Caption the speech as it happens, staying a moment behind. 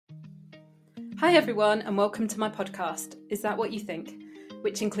Hi everyone and welcome to my podcast, Is That What You Think?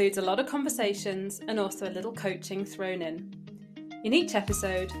 Which includes a lot of conversations and also a little coaching thrown in. In each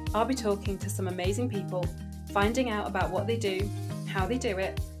episode, I'll be talking to some amazing people, finding out about what they do, how they do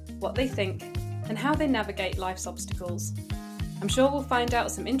it, what they think, and how they navigate life's obstacles. I'm sure we'll find out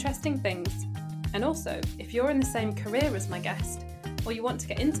some interesting things. And also, if you're in the same career as my guest, or you want to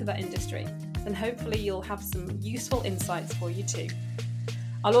get into that industry, then hopefully you'll have some useful insights for you too.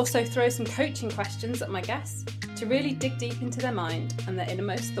 I'll also throw some coaching questions at my guests to really dig deep into their mind and their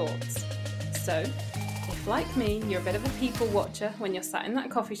innermost thoughts. So, if like me, you're a bit of a people watcher when you're sat in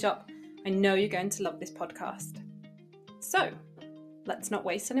that coffee shop, I know you're going to love this podcast. So, let's not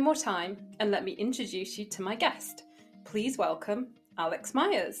waste any more time and let me introduce you to my guest. Please welcome Alex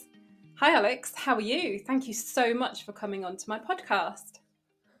Myers. Hi Alex, how are you? Thank you so much for coming on to my podcast.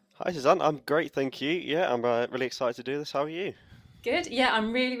 Hi Suzanne, I'm great, thank you. Yeah, I'm really excited to do this. How are you? Good. Yeah,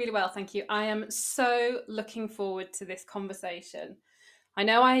 I'm really, really well, thank you. I am so looking forward to this conversation. I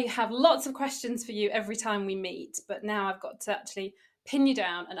know I have lots of questions for you every time we meet, but now I've got to actually pin you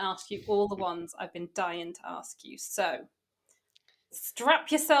down and ask you all the ones I've been dying to ask you. So strap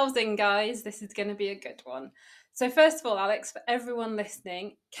yourselves in, guys. This is going to be a good one. So first of all, Alex, for everyone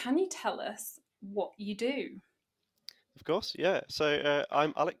listening, can you tell us what you do? Of course, yeah.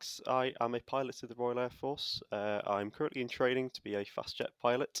 I'm Alex. I am a pilot in the Royal Air Force. I'm currently in training to be a fast jet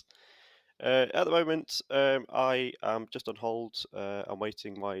pilot. At the moment, I am just on hold. I'm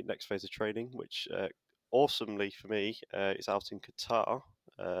waiting my next phase of training, which awesomely for me is out in Qatar.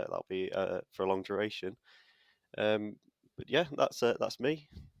 That'll be for a long duration. But yeah, that's me.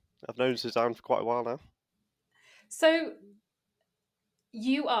 I've known Suzanne for quite a while now. So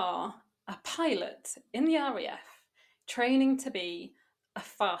you are a pilot in the RAF, training to be a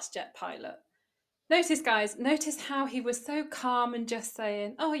fast jet pilot. Notice, guys, notice how he was so calm and just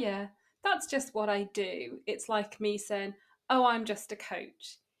saying, oh, yeah, that's just what I do. It's like me saying, oh, I'm just a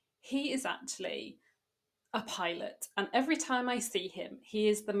coach. He is actually a pilot. And every time I see him, he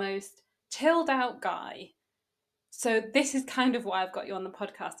is the most chilled out guy. So, this is kind of why I've got you on the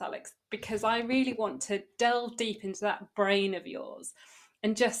podcast, Alex, because I really want to delve deep into that brain of yours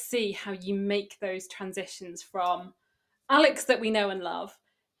and just see how you make those transitions from Alex that we know and love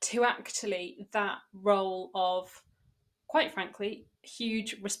to actually that role of, quite frankly,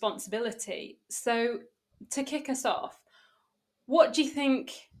 huge responsibility. So, to kick us off, what do you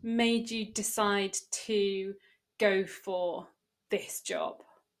think made you decide to go for this job?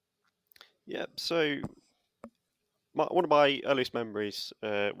 Yeah, one of my earliest memories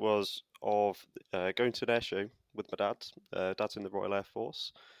was of going to an air show with my dad. Dad's in the Royal Air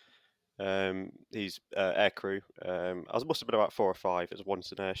Force. He's air crew. Must have been about 4 or 5. It was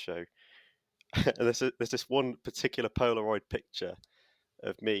once an air show. And there's this one particular Polaroid picture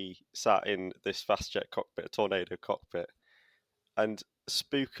of me sat in this fast jet cockpit, a Tornado cockpit, and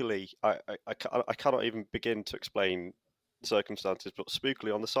spookily, I cannot even begin to explain the circumstances, but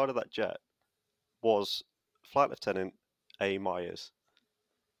spookily on the side of that jet was Flight Lieutenant A. Myers.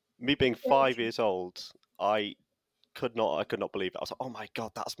 Me being 5 years old, I could not believe it. I was like, oh my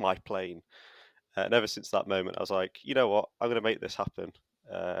god, that's my plane. And ever since that moment, I was like, you know what, I'm going to make this happen.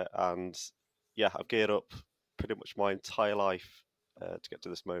 And yeah, I've geared up pretty much my entire life to get to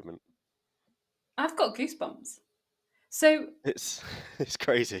this moment. I've got goosebumps. So It's it's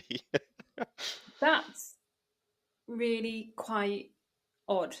crazy. that's really quite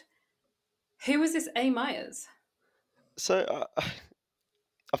odd. Who was this A. Myers? So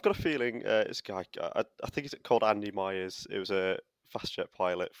I've got a feeling it's a guy. I think it's called Andy Myers. It was a fast jet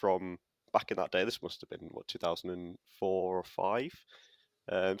pilot from back in that day. This must have been 2004 or five.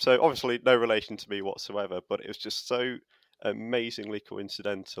 So obviously no relation to me whatsoever, but it was just so amazingly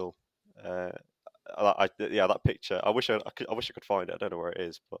coincidental. Yeah, that picture. I wish I could find it. I don't know where it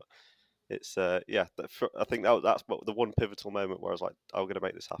is, but it's yeah. I think that's what the one pivotal moment where I was like, I'm going to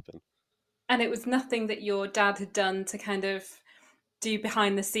make this happen. And it was nothing that your dad had done to kind of do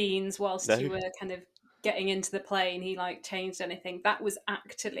behind the scenes whilst you No. were kind of getting into the plane. He like changed anything. That was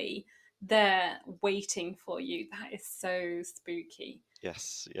actually there waiting for you. That is so spooky.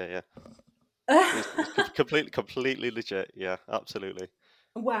 Yes. Yeah. It's completely legit. Yeah. Absolutely.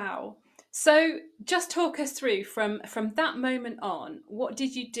 Wow. So just talk us through from that moment on, what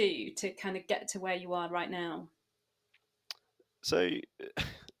did you do to kind of get to where you are right now? So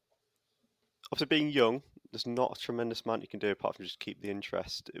after being young, there's not a tremendous amount you can do apart from just keep the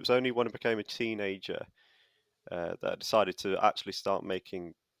interest. It was only when I became a teenager that I decided to actually start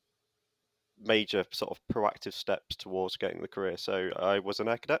making major sort of proactive steps towards getting the career. So I was an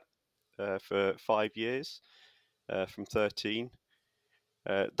air cadet for 5 years, from 13.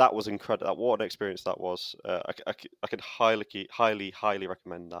 That was incredible. What an experience that was. I can highly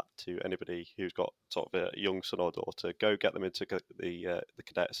recommend that to anybody who's got sort of a young son or daughter. Go get them into the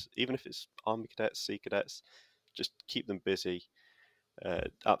cadets, even if it's Army cadets, Sea cadets. Just keep them busy.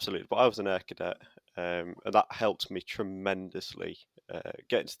 Absolutely. But I was an air cadet, and that helped me tremendously.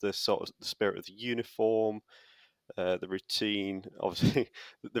 Get into the sort of the spirit of the uniform, the routine, obviously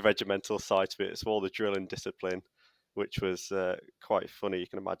the regimental side of it, it's all the drill and discipline, which was quite funny. You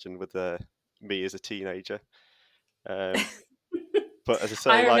can imagine with me as a teenager. Um, but as I say,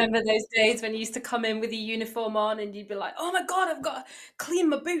 I like remember those days when you used to come in with your uniform on and you'd be like, oh my God, I've got to clean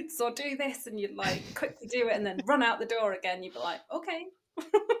my boots or do this. And you'd like quickly do it and then run out the door again. You'd be like, okay.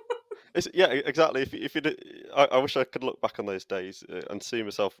 yeah, exactly. If you did, I wish I could look back on those days and see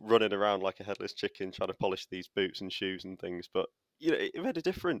myself running around like a headless chicken trying to polish these boots and shoes and things. But it made a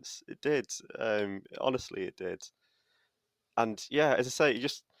difference. It did. Honestly, it did. And yeah, as I say, it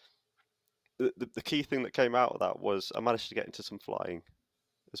just the key thing that came out of that was I managed to get into some flying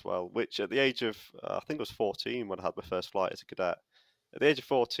as well, which at the age of I think it was 14 when I had my first flight as a cadet. At the age of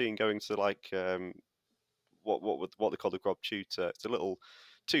 14, going to like what they call the Grob Tutor. It's a little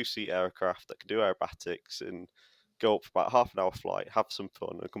two-seat aircraft that can do aerobatics and go up for about half an hour flight, have some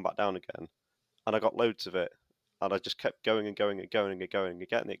fun, and come back down again. And I got loads of it, and I just kept going and going and going and going and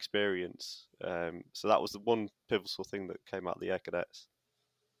getting the experience. So that was the one pivotal thing that came out of the air cadets.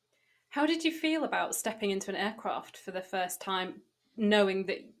 How did you feel about stepping into an aircraft for the first time, knowing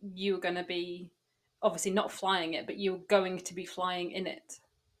that you were going to be obviously not flying it, but you were going to be flying in it?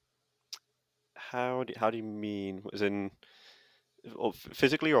 How do you mean? As in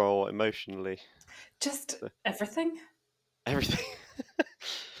physically or emotionally? Just So, everything? everything.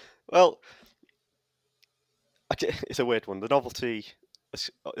 Well, it's a weird one. The novelty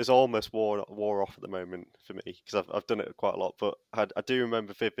is almost wore off at the moment for me because I've done it quite a lot. But I do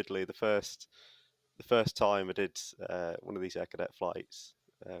remember vividly the first time I did one of these air cadet flights.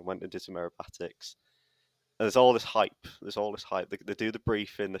 Went and did some aerobatics. And there's all this hype. There's all this hype. They do the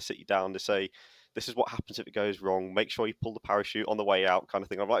briefing. They sit you down. They say, "This is what happens if it goes wrong. Make sure you pull the parachute on the way out," kind of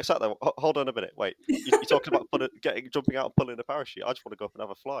thing. I'm like, sat there. Hold on a minute. Wait, you're talking about jumping out and pulling a parachute. I just want to go up and have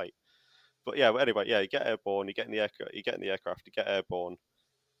a flight. But yeah, but anyway, yeah, you get airborne. You get in the aircraft. You get in the aircraft. You get airborne,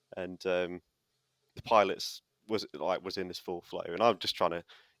 and the pilots was in this full flow, and I'm just trying to,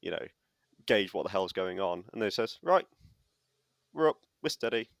 you know, gauge what the hell's going on. And they says, "Right, we're up. We're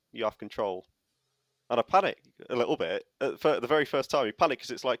steady. You have control." And I panic a little bit for the very first time. You panic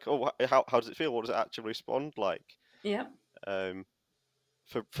because it's like, oh, how does it feel? What does it actually respond like? Yeah. Um,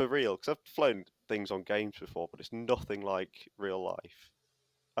 for real, because I've flown things on games before, but it's nothing like real life.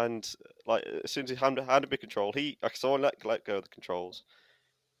 And like as soon as he handed me control, so I let go of the controls,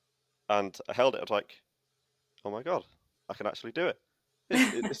 and I held it. I was like, oh my god, I can actually do it.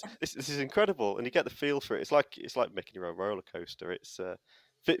 This is incredible, and you get the feel for it. It's like making your own roller coaster. It's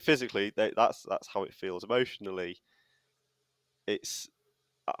physically that's how it feels. Emotionally, it's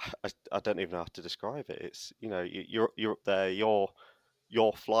I don't even know how to describe it. It's you're up there,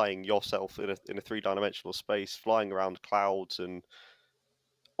 you're flying yourself in a three-dimensional space, flying around clouds and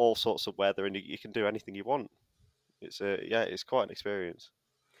all sorts of weather, and you can do anything you want. It's quite an experience.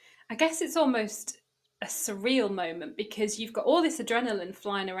 I guess it's almost a surreal moment because you've got all this adrenaline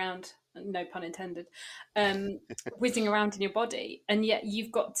flying around, no pun intended, um, whizzing around in your body, and yet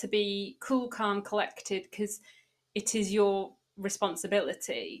you've got to be cool, calm, collected because it is your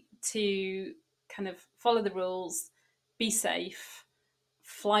responsibility to kind of follow the rules, be safe,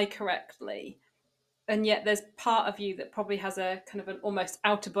 fly correctly. And yet there's part of you that probably has a kind of an almost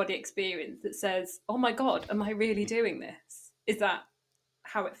out of body experience that says, oh my God, am I really doing this? Is that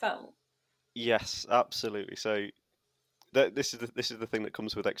how it felt? Yes, absolutely. So this is the thing that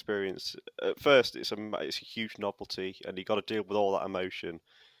comes with experience. At first, it's a huge novelty, and you got to deal with all that emotion,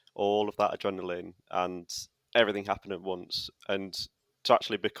 all of that adrenaline, and everything happening at once. And to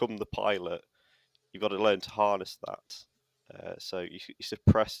actually become the pilot, you've got to learn to harness that. So you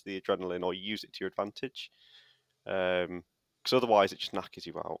suppress the adrenaline or you use it to your advantage, because otherwise it just knackers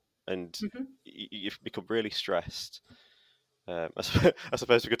you out, and Mm-hmm. you become really stressed. I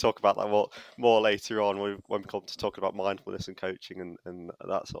suppose we could talk about that more later on when we come to talking about mindfulness and coaching and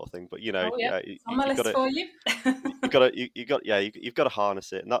that sort of thing. But Oh, yeah, yeah, it's on my you've got list to for you. you've got to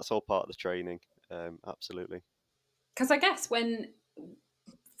harness it, and that's all part of the training. Absolutely. Because I guess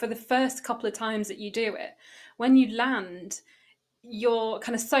for the first couple of times that you do it, when you land, you're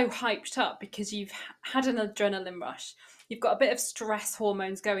kind of so hyped up because you've had an adrenaline rush. You've got a bit of stress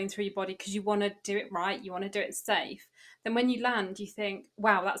hormones going through your body because you want to do it right, you want to do it safe. Then when you land, you think,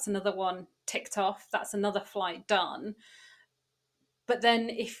 wow, that's another one ticked off, that's another flight done. But then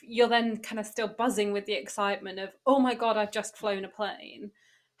if you're then kind of still buzzing with the excitement of, oh my God, I've just flown a plane,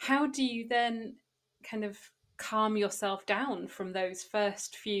 how do you then kind of calm yourself down from those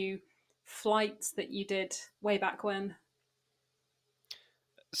first few flights that you did way back when?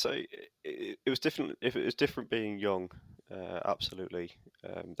 So it was different. If it was different being young, absolutely.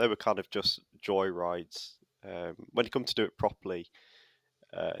 They were kind of just joy rides. When you come to do it properly,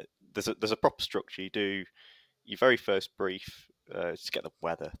 uh, there's a proper structure. You do your very first brief to get the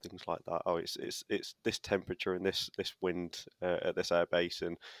weather, things like that. Oh, it's this temperature and this wind at this air base,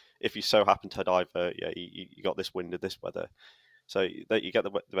 and if you so happen to divert, yeah, you got this wind and this weather. So that you get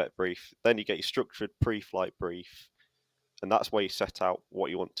the wet brief, then you get your structured pre-flight brief, and that's where you set out what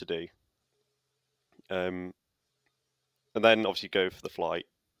you want to do. Um, and then obviously you go for the flight,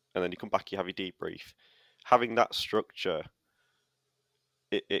 and then you come back, you have your debrief. Having that structure,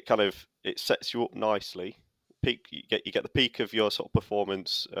 it kind of it sets you up nicely. Peak you get the peak of your sort of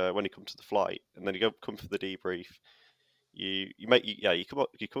performance when you come to the flight, and then you come for the debrief. You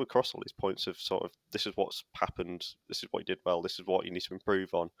come across all these points of sort of this is what's happened, this is what you did well, this is what you need to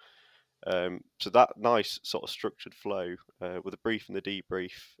improve on. So that nice sort of structured flow with the brief and the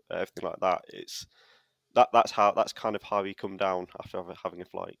debrief, everything like that. That's kind of how you come down after having a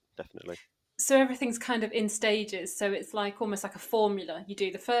flight, definitely. So everything's kind of in stages. So it's like almost like a formula. You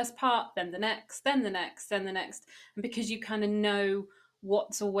do the first part, then the next, then the next, then the next. And because you kind of know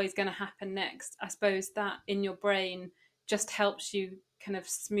what's always going to happen next, I suppose that in your brain just helps you kind of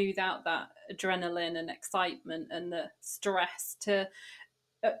smooth out that adrenaline and excitement and the stress to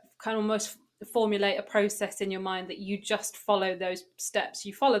kind of almost formulate a process in your mind that you just follow those steps.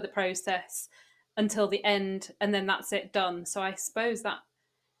 You follow the process until the end, and then that's it, done. So I suppose that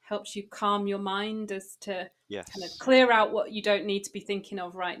helps you calm your mind as to kind of Yes. clear out what you don't need to be thinking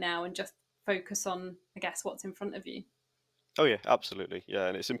of right now and just focus on, I guess, what's in front of you. Oh yeah, absolutely. Yeah,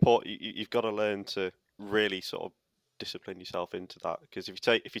 and it's important. You've got to learn to really sort of discipline yourself into that, because if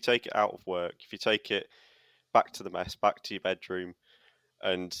you take it out of work, if you take it back to the mess, back to your bedroom,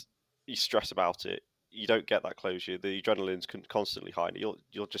 and you stress about it, you don't get that closure. The adrenaline's constantly high, and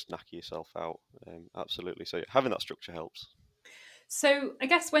you'll just knacker yourself out. Absolutely. So having that structure helps. So I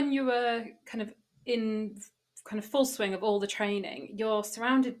guess when you were kind of in kind of full swing of all the training, you're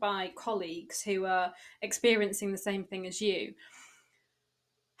surrounded by colleagues who are experiencing the same thing as you.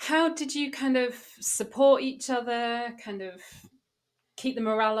 How did you kind of support each other, kind of keep the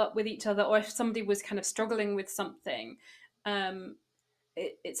morale up with each other, or if somebody was kind of struggling with something? um,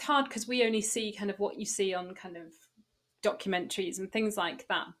 it's hard because we only see kind of what you see on kind of documentaries and things like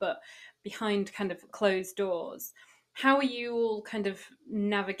that, but behind kind of closed doors, how are you all kind of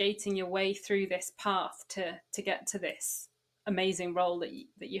navigating your way through this path to get to this amazing role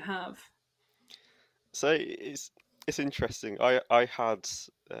that you have? So it's interesting. I had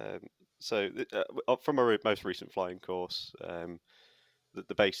um, from my most recent flying course,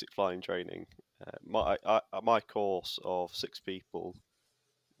 the basic flying training. My course of 6 people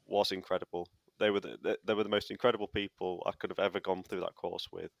was incredible. They were the most incredible people I could have ever gone through that course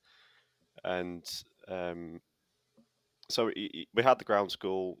with, and um, so we had the ground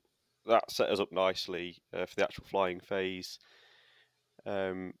school that set us up nicely for the actual flying phase.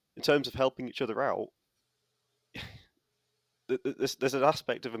 In terms of helping each other out, there's an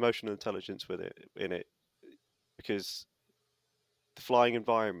aspect of emotional intelligence with it in it, because the flying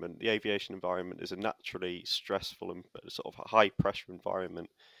environment, the aviation environment, is a naturally stressful and sort of high pressure environment,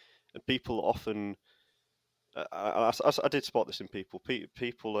 and people often, I did spot this in people.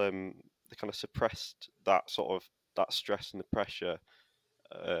 People, they kind of suppressed that sort of that stress and the pressure,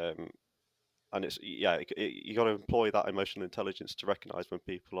 um, and it's yeah, you got to employ that emotional intelligence to recognise when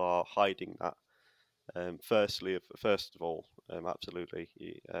people are hiding that. First of all, absolutely.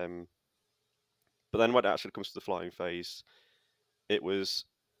 But then when it actually comes to the flying phase, it was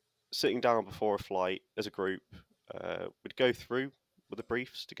sitting down before a flight as a group. We'd go through with the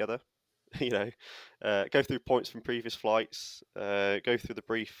briefs together, you know, go through points from previous flights, go through the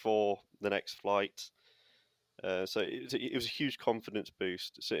brief for the next flight. So it was a huge confidence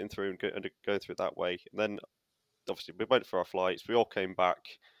boost sitting through and going through it that way. And then obviously we went for our flights. We all came back.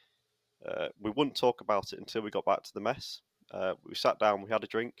 We wouldn't talk about it until we got back to the mess. We sat down. We had a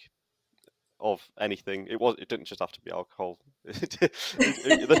drink of anything. It didn't just have to be alcohol. Didn't just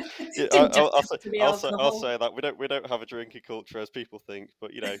have to be I'll alcohol. say that we don't have a drinking culture as people think,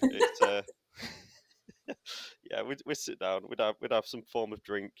 but you know it's yeah, we'd sit down, we'd have some form of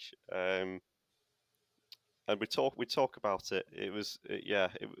drink, and we talk about it. It was yeah,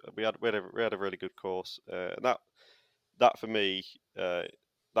 we had a really good course, and that for me.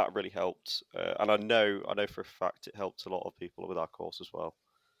 that really helped, and I know for a fact it helped a lot of people with our course as well.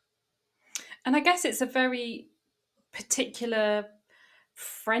 And I guess it's a very particular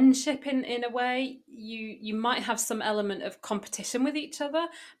friendship in a way. You might have some element of competition with each other,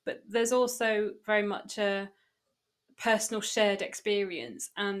 but there's also very much a personal shared experience.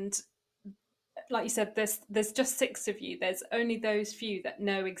 And like you said, there's just six of you. There's only those few that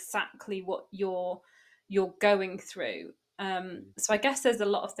know exactly what you're going through. Mm. So I guess there's a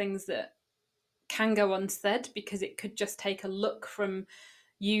lot of things that can go unsaid because it could just take a look from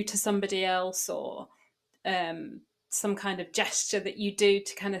you to somebody else, or some kind of gesture that you do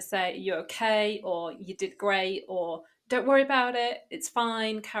to kind of say you're okay, or you did great, or don't worry about it, it's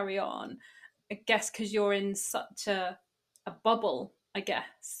fine, carry on. I guess because you're in such a bubble, I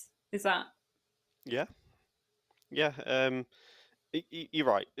guess. Is that? Yeah, yeah. You're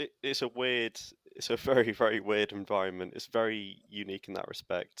right. It's a very, very weird environment. It's very unique in that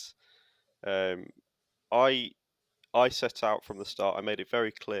respect. Um, I I set out from the start. I made it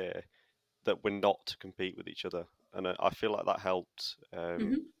very clear that we're not to compete with each other, and I feel like that helped.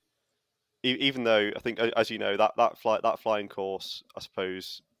 Mm-hmm. Even though I think, as you know, that flying course, I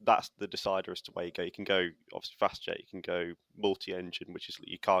suppose that's the decider as to where you go. You can go obviously fast jet, you can go multi-engine, which is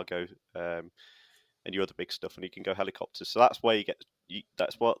your cargo, and your other big stuff, and you can go helicopters. So that's where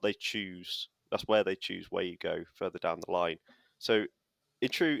that's what they choose. That's where they choose where you go further down the line. So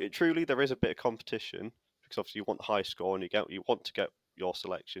it truly there is a bit of competition because obviously you want the high score and you want to get your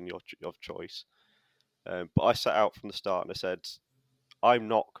selection, your choice. But I set out from the start and I said I'm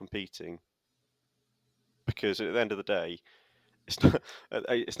not competing because at the end of the day, it's not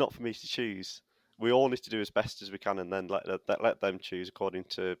it's not for me to choose. We all need to do as best as we can, and then let them choose according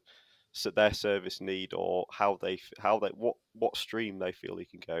to their service need or how they what stream they feel they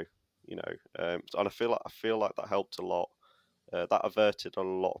can go. You know, and I feel like that helped a lot. That averted a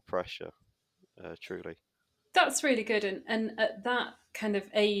lot of pressure. Truly, That's really good, and at that kind of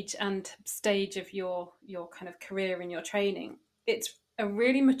age and stage of your kind of career and your training, it's a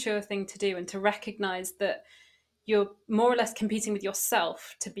really mature thing to do, and to recognize that you're more or less competing with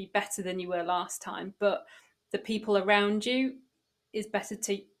yourself to be better than you were last time, but the people around you is better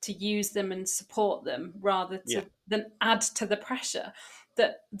to use them and support them rather yeah. to than add to the pressure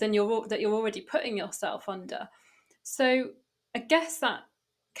that you're already putting yourself under. So I guess that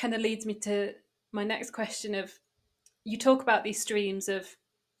kind of leads me to my next question of, you talk about these streams of,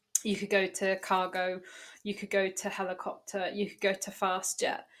 you could go to cargo, you could go to helicopter, you could go to fast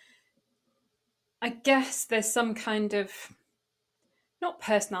jet. I guess there's some kind of, not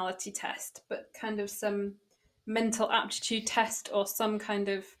personality test, but kind of some mental aptitude test or some kind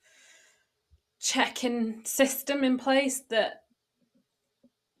of check-in system in place that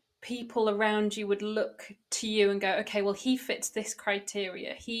people around you would look to you and go, okay, well, he fits this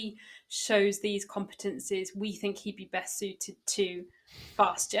criteria, he shows these competencies, we think he'd be best suited to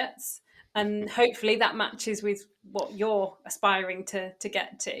fast jets, and hopefully that matches with what you're aspiring to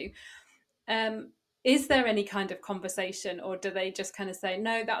get to. um, is there any kind of conversation, or do they just kind of say,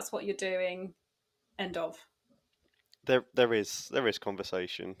 no, that's what you're doing, end of? There is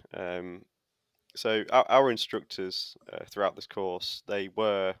conversation. So our instructors throughout this course, they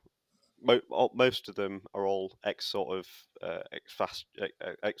were most of them are all ex sort of ex fast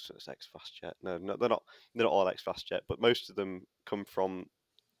jet. No, they're not all ex fast jet, but most of them come from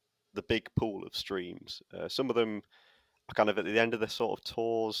the big pool of streams. Some of them are kind of at the end of their sort of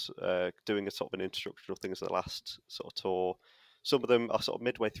tours, doing a sort of an instructional thing as the last sort of tour. Some of them are sort of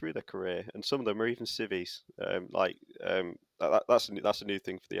midway through their career, and some of them are even civvies. That's a new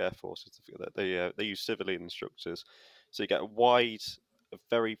thing for the Air Force. That they use civilian instructors, so you get a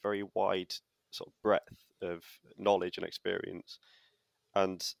very very wide sort of breadth of knowledge and experience.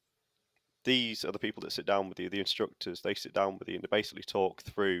 And these are the people that sit down with you, the instructors. They sit down with you and they basically talk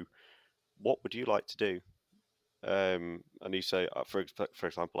through what would you like to do. And you say, for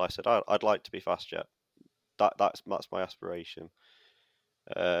example, I said I'd like to be fast jet. That's my aspiration.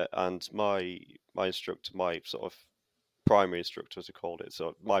 And my instructor, my sort of primary instructor, as I called it,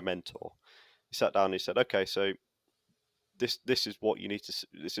 so my mentor, he sat down and he said, okay, so this is what you need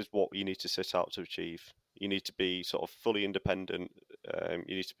to set out to achieve. You need to be sort of fully independent.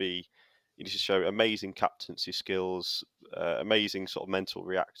 You need to show amazing captaincy skills, amazing sort of mental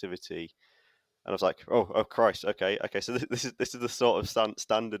reactivity. And I was like, oh Christ, okay. So this is the sort of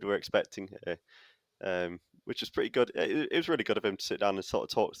standard we're expecting here, which was pretty good. It was really good of him to sit down and sort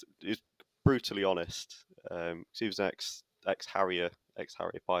of talk. He was brutally honest. 'Cause he was an ex Harrier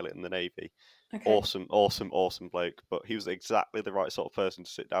pilot in the Navy. Okay. Awesome bloke. But he was exactly the right sort of person to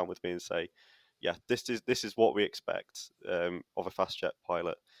sit down with me and say, yeah, this is what we expect of a fast jet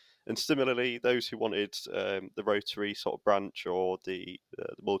pilot. And similarly, those who wanted the rotary sort of branch or the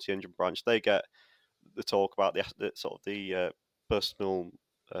multi-engine branch, they get the talk about the sort of the personal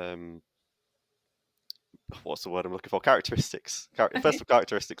what's the word I'm looking for? Characteristics. Okay. Personal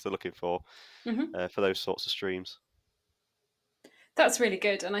characteristics they're looking Hmm. for those sorts of streams. That's really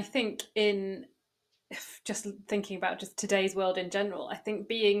good. And I think in just thinking about just today's world in general, I think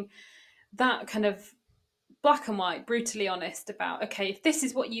being that kind of black and white, brutally honest about, okay, if this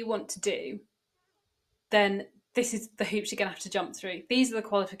is what you want to do, then this is the hoops you're going to have to jump through. These are the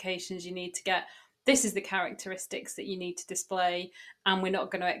qualifications you need to get. This is the characteristics that you need to display. And we're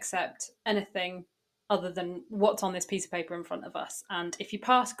not going to accept anything other than what's on this piece of paper in front of us. And if you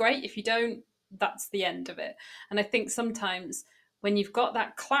pass, great. If you don't, that's the end of it. And I think sometimes when you've got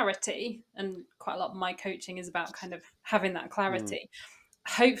that clarity, and quite a lot of my coaching is about kind of having that Mm. clarity,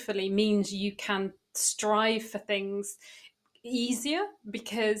 hopefully means you can strive for things easier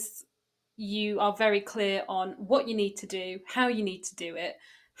because you are very clear on what you need to do, how you need to do it,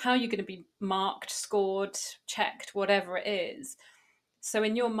 how you're going to be marked, scored, checked, whatever it is. So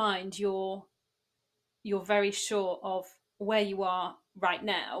in your mind, you're very sure of where you are right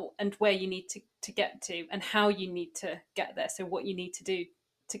now and where you need to get to and how you need to get there. So what you need to do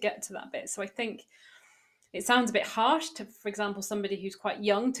to get to that bit. So I think it sounds a bit harsh to, for example, somebody who's quite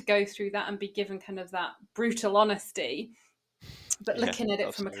young to go through that and be given kind of that brutal honesty. But Yeah, looking at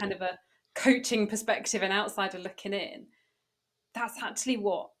it from a kind absolutely. of a coaching perspective and outsider looking in, that's actually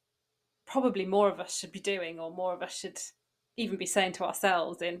what probably more of us should be doing, or more of us should even be saying to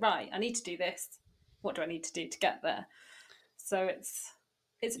ourselves in, right, I need to do this. What do I need to do to get there? So it's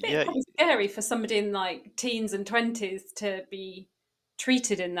a bit Yeah, probably scary for somebody in like teens and 20s to be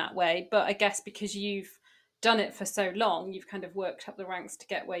treated in that way. But I guess because you've done it for so long, you've kind of worked up the ranks to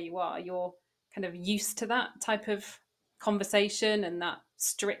get where you are. You're kind of used to that type of conversation and that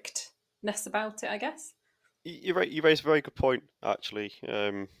strictness about it, I guess. you raise a very good point actually.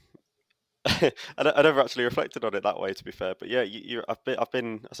 I never actually reflected on it that way, to be fair. But yeah, I've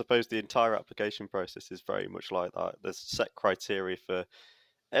been. I suppose the entire application process is very much like that. There's set criteria for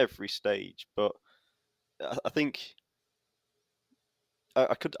every stage, but I think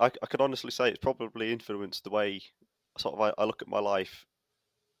I could honestly say it's probably influenced the way sort of I look at my life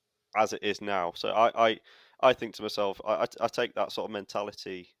as it is now. So I think to myself, I take that sort of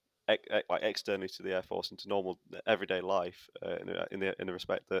mentality like externally to the Air Force into normal everyday life in the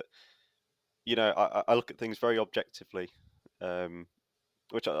respect that I look at things very objectively,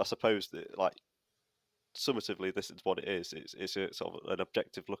 which I suppose that like summatively this is what it is. It's a sort of an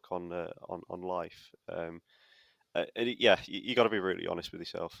objective look on life. Yeah, you got to be really honest with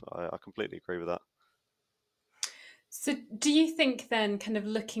yourself. I completely agree with that. So do you think then, kind of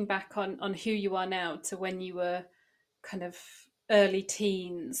looking back on who you are now to when you were kind of early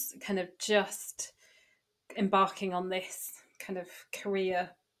teens, kind of just embarking on this kind of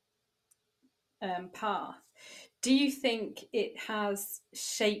career path, do you think it has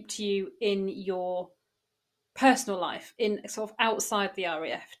shaped you in your personal life, in sort of outside the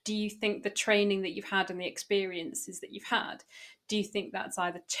RAF? Do you think the training that you've had and the experiences that you've had, do you think that's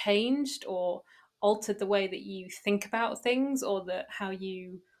either changed or altered the way that you think about things, or that how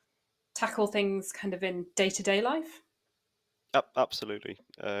you tackle things kind of in day-to-day life? Absolutely.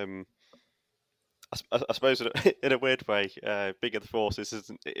 I suppose in a weird way, being in the forces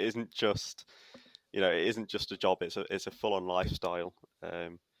it isn't just it isn't just a job. It's a full on lifestyle.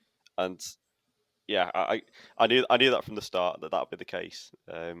 And yeah, I knew that from the start that would be the case.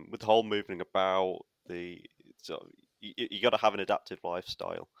 With the whole moving about so you got to have an adaptive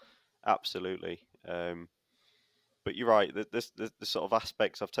lifestyle, absolutely. But you're right. The sort of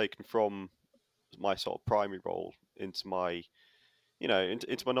aspects I've taken from my sort of primary role into my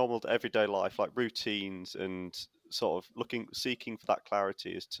into my normal everyday life, like routines and sort of seeking for that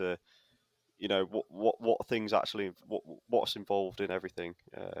clarity as to what things actually what's involved in everything.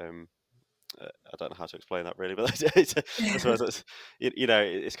 I don't know how to explain that really, but I suppose it's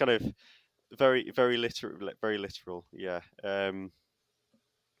it's kind of very literal, very literal. Yeah. I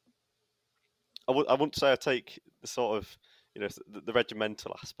wouldn't say I take the sort of the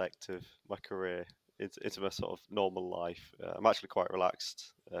regimental aspect of my career into my sort of normal life. I'm actually quite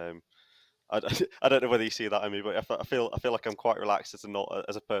relaxed. I don't know whether you see that in me, but I feel like I'm quite relaxed as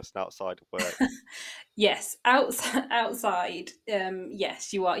as a person outside of work. Yes, outside,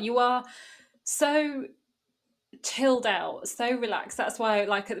 yes, you are. You are so chilled out, so relaxed. That's why,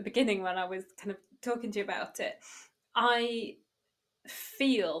 like at the beginning when I was kind of talking to you about it, I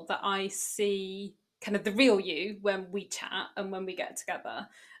feel that I see kind of the real you when we chat and when we get together.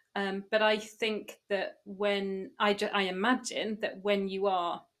 But I think that when I imagine that when you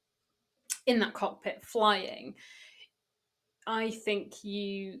are in that cockpit flying, I think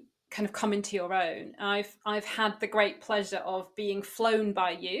you kind of come into your own. I've had the great pleasure of being flown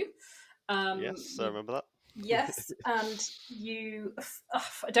by you. Yes, I You remember that. Yes, and you,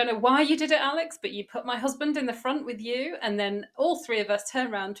 I don't know why you did it, Alex, but you put my husband in the front with you, and then all three of us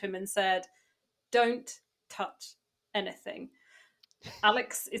turned around to him and said, "Don't touch anything.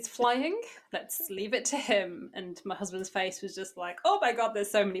 Alex is flying. Let's leave it to him." And my husband's face was just like, "Oh my God,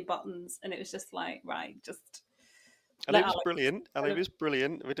 there's so many buttons." And it was just like, right, just And let it was Alex brilliant. And kind it of. was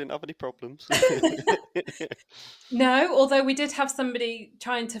brilliant. We didn't have any problems. No, although we did have somebody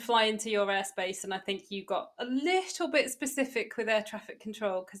trying to fly into your airspace, and I think you got a little bit specific with air traffic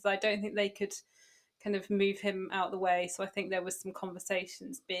control because I don't think they could kind of move him out of the way. So I think there was some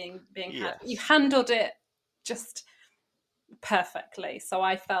conversations being had. You Yes. handled it just perfectly, so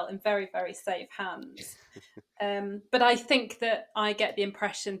I felt in very very safe hands. But I think that I get the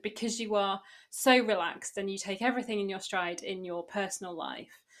impression because you are so relaxed and you take everything in your stride in your personal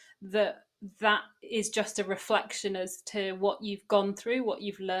life that that is just a reflection as to what you've gone through, what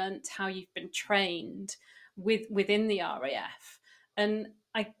you've learnt, how you've been trained within the RAF. And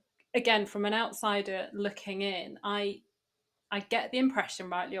I, again, from an outsider looking in, I get the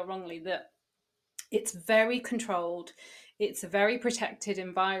impression, rightly or wrongly, that it's very controlled, it's a very protected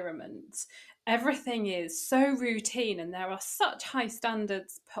environment. Everything is so routine and there are such high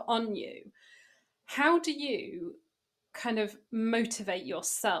standards put on you. How do you kind of motivate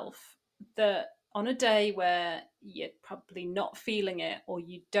yourself that on a day where you're probably not feeling it, or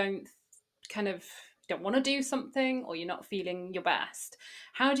you kind of don't want to do something, or you're not feeling your best,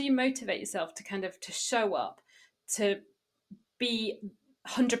 how do you motivate yourself to kind of to show up, to be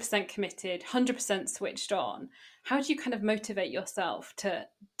 100% committed, 100% switched on? How do you kind of motivate yourself to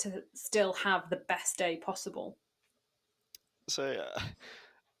still have the best day possible? So,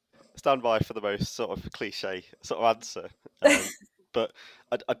 stand by for the most sort of cliche sort of answer. But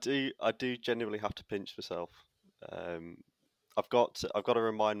I do genuinely have to pinch myself. Um, I've got to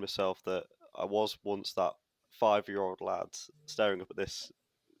remind myself that I was once that 5-year-old lad staring up at this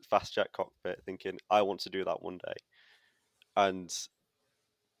fast jet cockpit, thinking I want to do that one day, and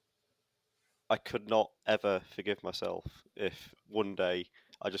I could not ever forgive myself if one day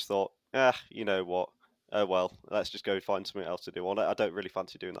I just thought, you know what? Oh well, let's just go find something else to do. Or I don't really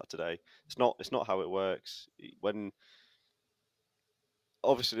fancy doing that today. It's not how it works. When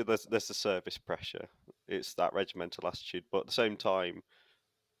obviously there's the service pressure, it's that regimental attitude, but at the same time,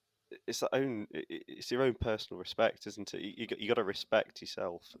 it's your own personal respect, isn't it? You got to respect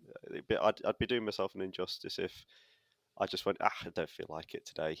yourself. I'd be doing myself an injustice if I just went, I don't feel like it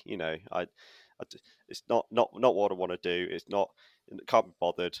today. It's not what I want to do. It's not, can't be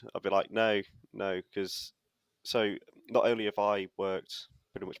bothered. I'd be like, no, no, because so not only have I worked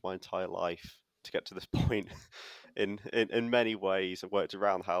pretty much my entire life to get to this point, in many ways, I've worked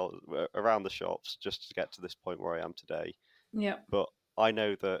around the shops just to get to this point where I am today. Yeah. But I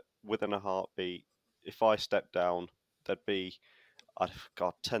know that within a heartbeat, if I step down, there'd be, I've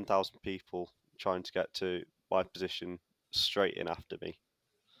got 10,000 people trying to get to my position straight in after me.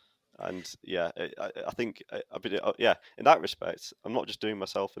 And yeah, I think yeah, in that respect, I'm not just doing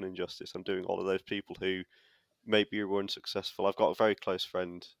myself an injustice. I'm doing all of those people who maybe were unsuccessful. I've got a very close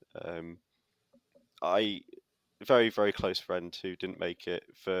friend, um, I very very close friend who didn't make it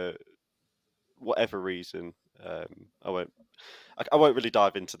for whatever reason. I won't really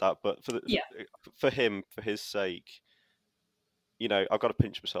dive into that, but Yeah. for him, for his sake, I've got to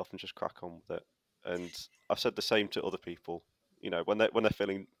pinch myself and just crack on with it. And I've said the same to other people. When they're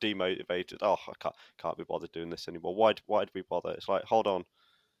feeling demotivated, oh, I can't be bothered doing this anymore. Why do we bother? It's like, hold on.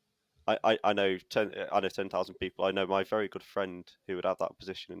 I know 10,000 people. I know my very good friend who would have that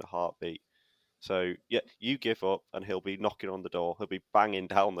position in a heartbeat. So yeah, you give up, and he'll be knocking on the door. He'll be banging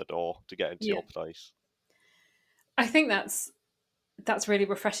down the door to get into Yeah. your place. I think that's really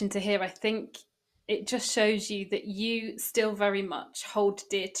refreshing to hear. I think it just shows you that you still very much hold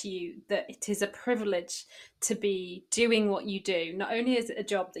dear to you that it is a privilege to be doing what you do. Not only is it a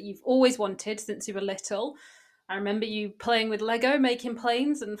job that you've always wanted since you were little. I remember you playing with Lego, making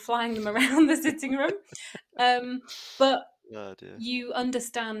planes and flying them around the sitting room. But Oh dear. you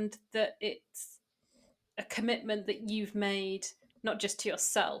understand that it's a commitment that you've made not just to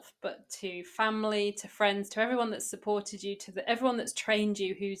yourself but to family, to friends, to everyone that's supported you, to everyone that's trained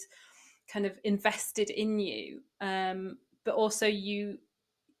you, who's kind of invested in you. But also you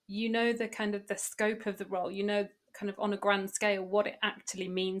know the kind of the scope of the role, you know, kind of on a grand scale what it actually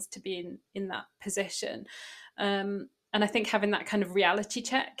means to be in that position. And I think having that kind of reality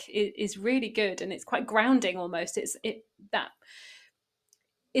check is really good, and it's quite grounding almost. That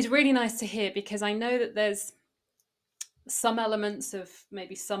is really nice to hear, because I know that there's some elements of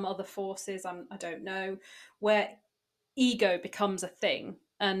maybe some other forces, I don't know, where ego becomes a thing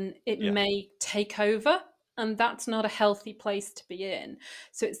and it Yeah. may take over, and that's not a healthy place to be in.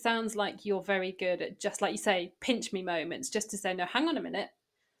 So it sounds like you're very good at, just like you say, pinch me moments, just to say, no, hang on a minute,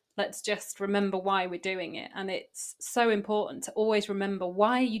 let's just remember why we're doing it. And it's so important to always remember,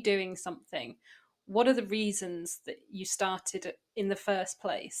 why are you doing something? What are the reasons that you started in the first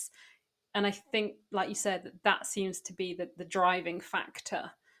place? And I think, like you said, that seems to be the driving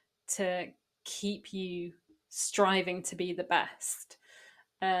factor to keep you striving to be the best.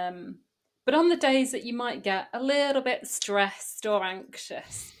 um, but on the days that you might get a little bit stressed or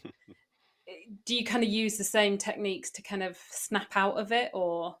anxious, do you kind of use the same techniques to kind of snap out of it,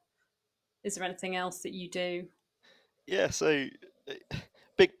 or is there anything else that you do? Yeah, so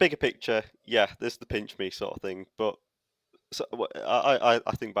bigger picture, yeah, there's the pinch me sort of thing, but so I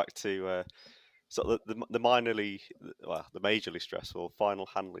think back to sort of the minorly, well, the majorly stressful final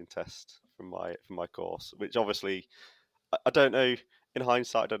handling test from my course, which obviously I don't know, in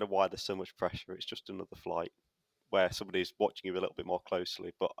hindsight, I don't know why there's so much pressure. It's just another flight where somebody's watching you a little bit more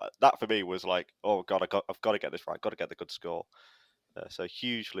closely. But that for me was like, oh God, I've got to get this right. I've got to get the good score. So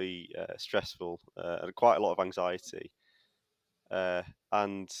hugely stressful and quite a lot of anxiety.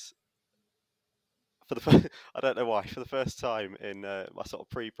 And for the I don't know why, for the first time in my sort of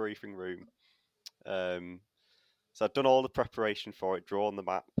pre-briefing room, um, so I'd done all the preparation for it, drawn the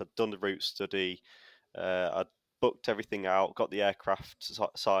map, I'd done the route study, I'd booked everything out, got the aircraft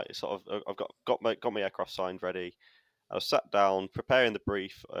site sort of. I've got my aircraft signed ready. I was sat down preparing the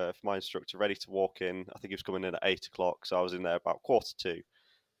brief for my instructor, ready to walk in. I think he was coming in at 8 o'clock, so I was in there about 1:45,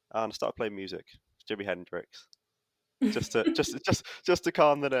 and I started playing music, Jimi Hendrix, just to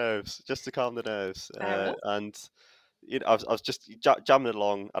calm the nerves, Fair enough. and I was just jamming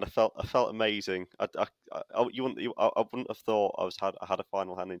along, and I felt amazing. I wouldn't have thought I had a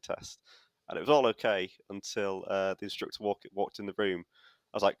final handling test, and it was all okay until the instructor walked in the room.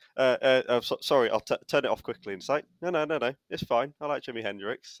 I was like, sorry, I'll turn it off quickly. And it's like, no, it's fine. I like Jimi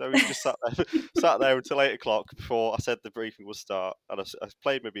Hendrix. So we just sat there, sat there until 8 o'clock before I said the briefing would start. And I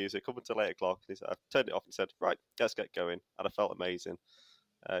played my music up until 8 o'clock. And I turned it off and said, right, let's get going. And I felt amazing.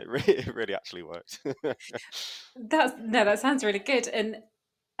 It really actually worked. That's no, that sounds really good. And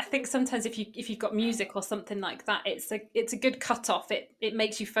I think sometimes if you've got music or something like that, it's a good cut off. It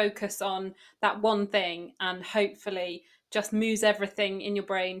makes you focus on that one thing, and hopefully just moves everything in your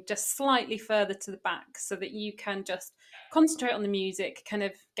brain just slightly further to the back, so that you can just concentrate on the music, kind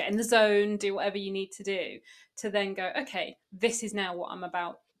of get in the zone, do whatever you need to do, to then go, okay, this is now what I'm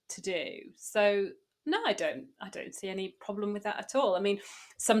about to do. So no, I don't see any problem with that at all. I mean,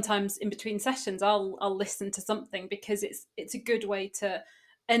 sometimes in between sessions, I'll listen to something, because it's a good way to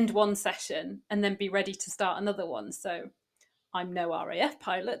end one session and then be ready to start another one. So I'm no RAF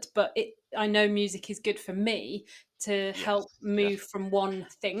pilot, but I know music is good for me to Yes, help yeah. move from one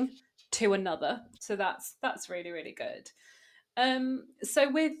thing to another. So that's really, really good. So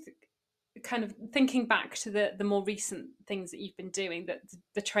with kind of thinking back to the more recent things that you've been doing, that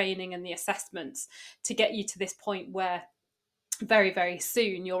the training and the assessments, to get you to this point where very, very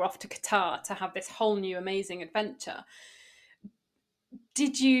soon you're off to Qatar to have this whole new amazing adventure.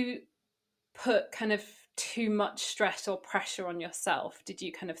 Did you put kind of too much stress or pressure on yourself? Did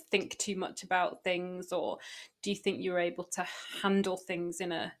you kind of think too much about things, or do you think you were able to handle things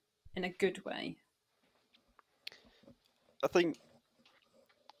in a good way? I think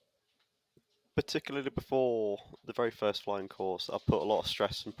particularly before the very first flying course, I put a lot of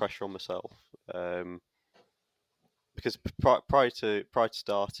stress and pressure on myself, um, because prior to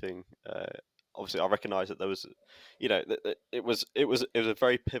starting, obviously I recognised that there was, it was a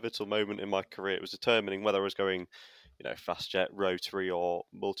very pivotal moment in my career. It was determining whether I was going, fast jet, rotary, or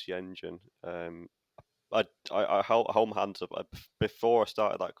multi-engine. I hold my hands up. Before I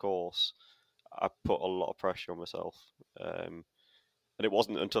started that course, I put a lot of pressure on myself. And it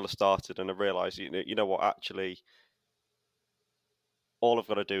wasn't until I started and I realised, you know what, actually, all I've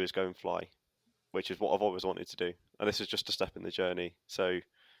got to do is go and fly, which is what I've always wanted to do, and this is just a step in the journey. So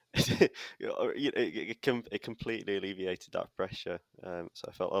it completely alleviated that pressure, so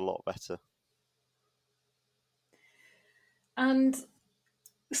I felt a lot better. And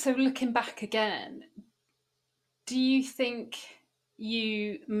so looking back again, do you think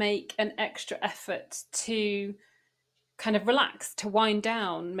you make an extra effort to kind of relax, to wind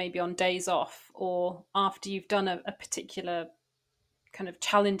down, maybe on days off, or after you've done a particular kind of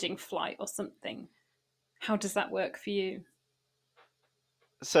challenging flight or something? How does that work for you?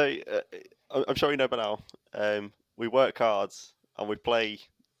 So I'm sure you know by now. We work hard and we play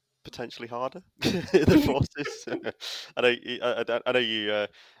potentially harder the forces. I know. I know you.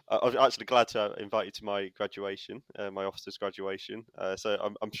 I'm actually glad to invite you to my graduation, my officer's graduation. So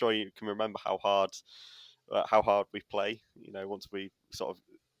I'm sure you can remember how hard we play. You know, once we sort of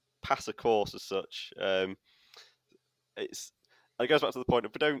pass a course as such, it's it goes back to the point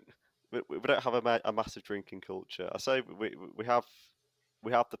of we don't have a massive drinking culture. I say we have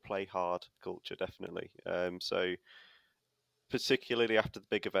the play hard culture definitely. So particularly after the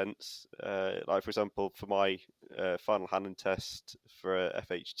big events, like for example, for my final handling test for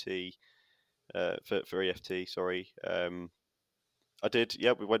FHT, for EFT, sorry. I did.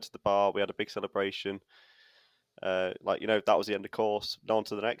 Yeah, we went to the bar. We had a big celebration. Like that was the end of course. On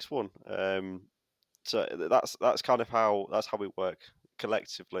to the next one. So that's kind of how we work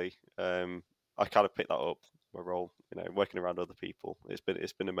collectively. I kind of picked that up my role. Working around other people.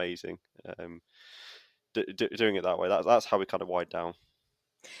 It's been amazing. Um, doing it that way. That's how we kind of wind down.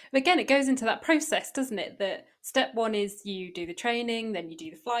 But again, it goes into that process, doesn't it? That step one is you do the training, then you do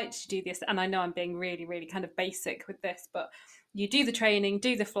the flights, you do this. And I know I'm being really, really kind of basic with this, but you do the training,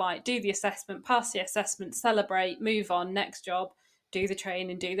 do the flight, do the assessment, pass the assessment, celebrate, move on, next job, do the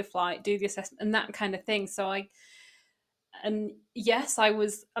training, do the flight, do the assessment, and that kind of thing. And yes, I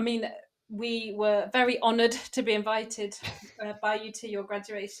mean, we were very honoured to be invited by you to your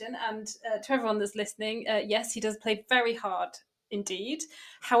graduation. And to everyone that's listening, yes, he does play very hard indeed.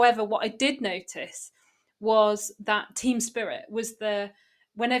 However, what I did notice was that team spirit was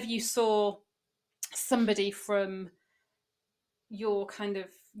whenever you saw somebody from your kind of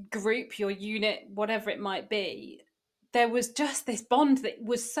group, your unit, whatever it might be, there was just this bond that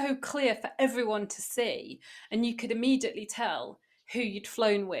was so clear for everyone to see. And you could immediately tell who you'd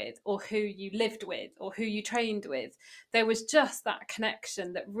flown with or who you lived with or who you trained with. There was just that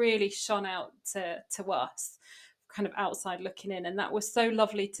connection that really shone out to us, kind of outside looking in. And that was so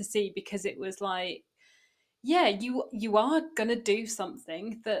lovely to see, because it was like, yeah, you are going to do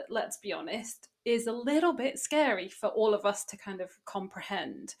something that, let's be honest, is a little bit scary for all of us to kind of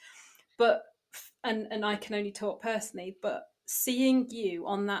comprehend. But and I can only talk personally, but seeing you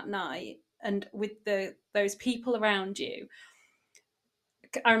on that night and with those people around you,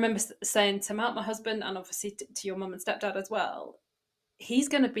 I remember saying to Matt, my husband, and obviously to your mum and stepdad as well, he's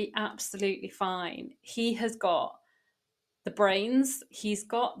going to be absolutely fine. He has got the brains, he's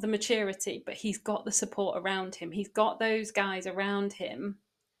got the maturity, but he's got the support around him. He's got those guys around him,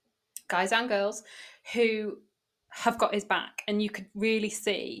 guys and girls, who have got his back. And you could really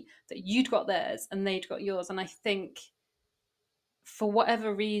see that you'd got theirs and they'd got yours. And I think for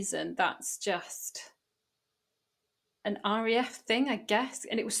whatever reason, that's just an RAF thing, I guess.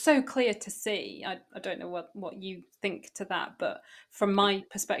 And it was so clear to see. I don't know what you think to that, but from my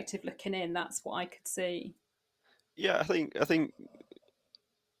perspective looking in, that's what I could see. Yeah, I think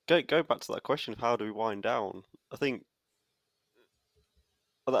go back to that question of how do we wind down. I think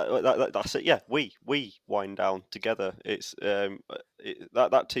that's it. Yeah, we wind down together. It's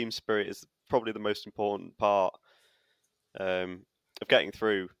that team spirit is probably the most important part um, of getting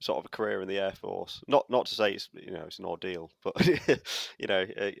through sort of a career in the Air Force. Not to say it's an ordeal, but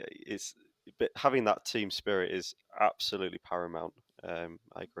it's but having that team spirit is absolutely paramount. I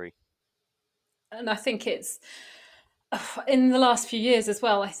agree. And I think it's in the last few years as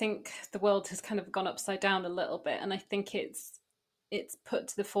well. I think the world has kind of gone upside down a little bit, and I think it's put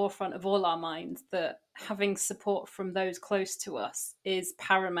to the forefront of all our minds that having support from those close to us is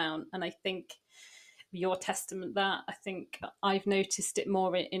paramount. And I think your testament that. I think I've noticed it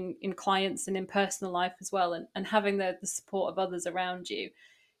more in clients and in personal life as well. And having the support of others around you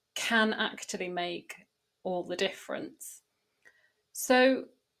can actually make all the difference. So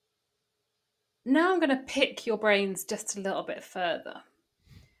now I'm going to pick your brains just a little bit further.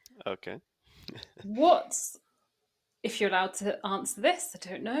 Okay. What's, if you're allowed to answer this, I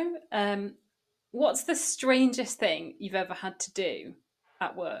don't know. What's the strangest thing you've ever had to do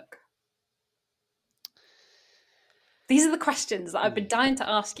at work? These are the questions that I've been dying to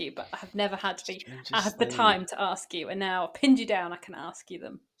ask you, but I have never Strangest had the thing. time to ask you. And now I've pinned you down, I can ask you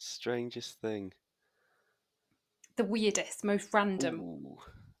them. Strangest thing. The weirdest, most random Ooh.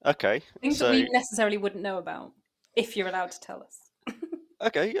 Okay. things that So we necessarily wouldn't know about, if you're allowed to tell us.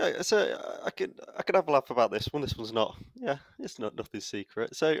 okay, yeah. So I can have a laugh about this one. This one's not. Yeah, it's not nothing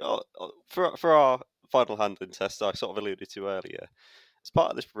secret. So for our final handling test, I sort of alluded to earlier. As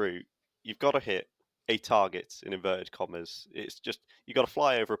part of this route, you've got to hit a target in inverted commas. It's just you got to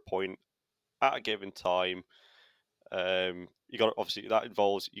fly over a point at a given time. You got obviously that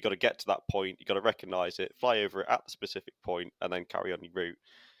involves you got to get to that point, you got to recognise it, fly over it at the specific point, and then carry on your route.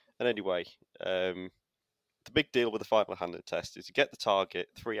 And anyway, the big deal with the final handling test is you get the target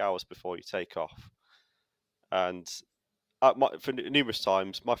 3 hours before you take off, and for numerous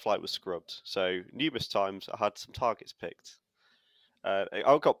times my flight was scrubbed. So numerous times I had some targets picked.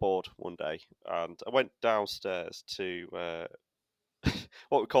 I got bored one day, and I went downstairs to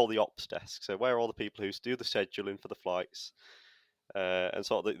what we call the ops desk. So where all the people who do the scheduling for the flights and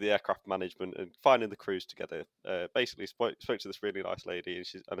sort of the aircraft management and finding the crews together. Basically, spoke to this really nice lady,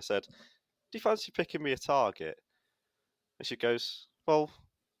 and I said, "Do you fancy picking me a target?" And she goes, "Well,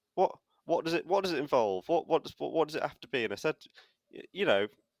 what what does it involve? What does it have to be?" And I said, "You know,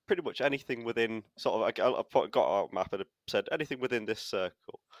 pretty much anything within sort of got out a map and I said anything within this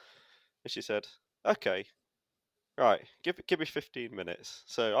circle." And she said, "Okay." Right, give me 15 minutes.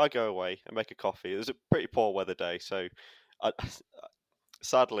 So I go away and make a coffee. It was a pretty poor weather day, so I,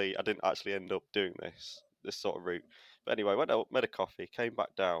 sadly I didn't actually end up doing this sort of route. But anyway, went out, made a coffee, came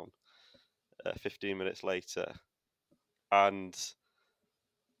back down 15 minutes later, and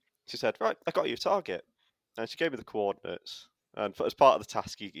she said, "Right, I got you a target," and she gave me the coordinates. And as part of the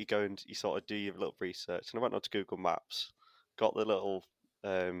task, you go and you sort of do your little research. And I went onto Google Maps, got the little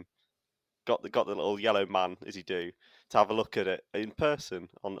got the little yellow man as you do to have a look at it in person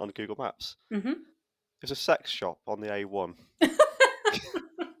on Google Maps. Mm-hmm. There's a sex shop on the A1.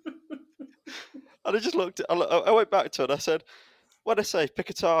 And I just looked. I went back to her and I said, "When I say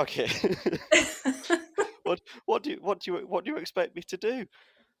pick a target, what do you expect me to do?"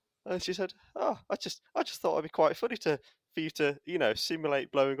 And she said, "Oh, I just thought it'd be quite funny for you to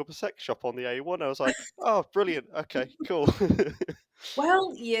simulate blowing up a sex shop on the A1." I was like, "Oh, brilliant. Okay, cool."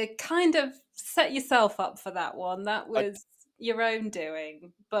 Well, you kind of set yourself up for that one. That I was your own doing, I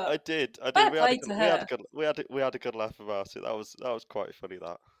but did. fair We had a play good to her. we had a good laugh about it. That was quite funny.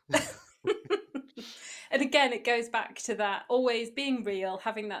 That. And again, it goes back to that always being real,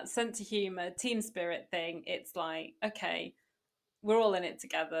 having that sense of humor, team spirit thing. It's like, okay, we're all in it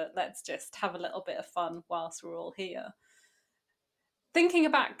together. Let's just have a little bit of fun whilst we're all here.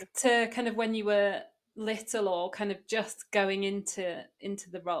 Thinking back to kind of when you were little or kind of just going into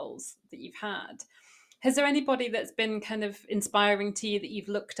the roles that you've had, has there anybody that's been kind of inspiring to you that you've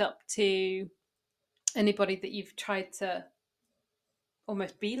looked up to? Anybody that you've tried to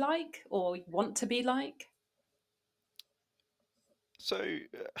almost be like or want to be like? So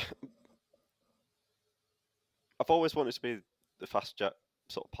I've always wanted to be the fast jet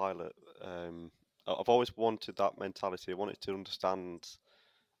sort of pilot. I've always wanted that mentality. I wanted to understand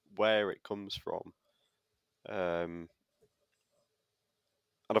where it comes from. Um,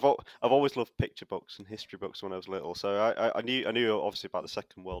 and I've always loved picture books and history books when I was little. So I knew obviously about the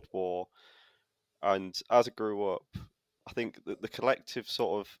Second World War, and as I grew up, I think that the collective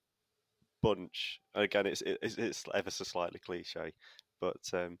sort of bunch. And again, it's ever so slightly cliche, but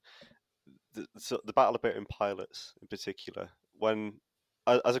the Battle of Britain pilots in particular. When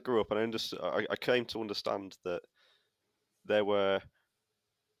as I grew up and I came to understand that there were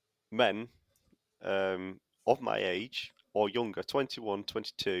men of my age or younger, 21,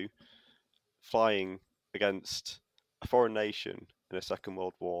 22, flying against a foreign nation in a Second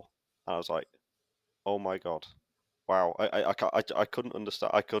World War. And I was like, oh my God, wow. I couldn't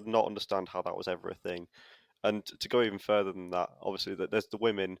understand. I could not understand how that was ever a thing. And to go even further than that, obviously, there's the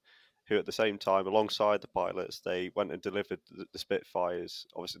women who, at the same time, alongside the pilots, they went and delivered the Spitfires.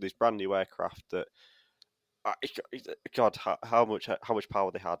 Obviously, these brand new aircraft that, God, how much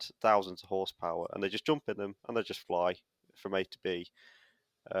power they had, thousands of horsepower, and they just jump in them and they just fly from A to B.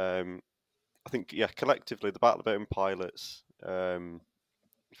 I think, yeah, collectively, the Battle of Britain pilots from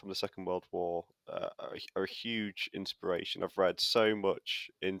the Second World War are a huge inspiration. I've read so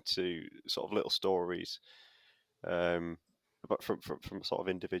much into sort of little stories, but from sort of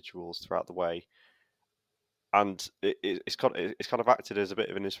individuals throughout the way, and it's kind of acted as a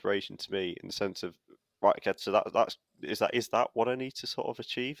bit of an inspiration to me in the sense of, right, okay, so is that what I need to sort of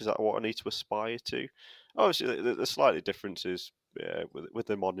achieve? Is that what I need to aspire to? Obviously, the slightly differences with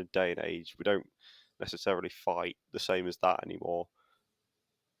the modern day and age. We don't necessarily fight the same as that anymore,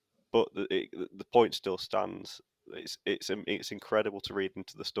 but the point still stands. It's incredible to read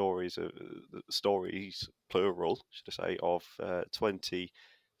into the stories the stories plural, should I say, of 20,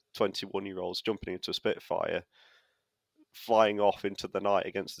 21-year-olds jumping into a Spitfire, flying off into the night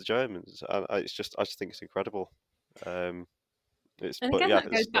against the Germans, and I just think it's incredible. It's And but again, yeah,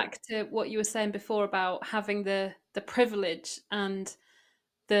 that goes back to what you were saying before about having the privilege and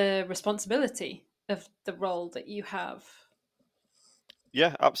the responsibility of the role that you have.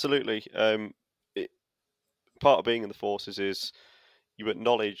 yeah, absolutely. It, part of being in the forces is you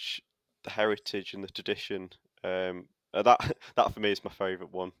acknowledge the heritage and the tradition. That that for me is my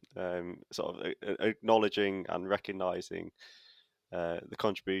favourite one. Sort of acknowledging and recognising the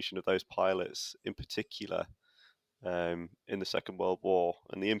contribution of those pilots in particular in the Second World War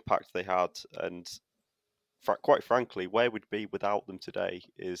and the impact they had, and quite frankly, where we'd be without them today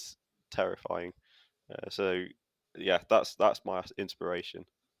is terrifying. So yeah, that's my inspiration,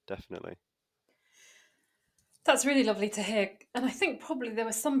 definitely. That's really lovely to hear. And I think probably there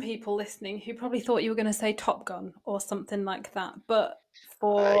were some people listening who probably thought you were going to say Top Gun or something like that. But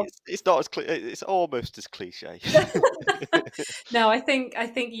for It's not as it's almost as cliche. no, I think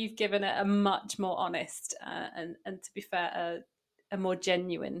you've given it a much more honest and to be fair, a more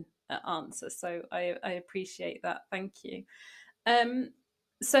genuine answer. So I appreciate that. Thank you.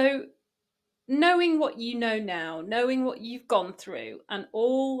 So knowing what you know now, knowing what you've gone through, and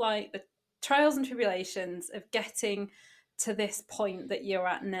all like the trials and tribulations of getting to this point that you're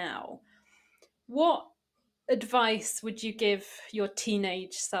at now, what advice would you give your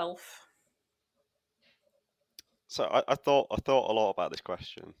teenage self? So I thought a lot about this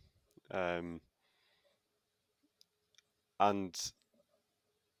question, and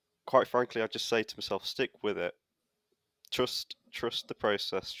quite frankly, I just say to myself, stick with it. Trust the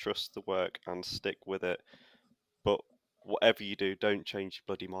process, trust the work, and stick with it. But whatever you do, don't change your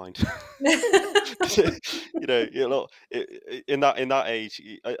bloody mind. In that age,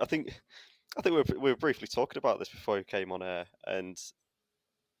 I think we were briefly talking about this before you came on air, and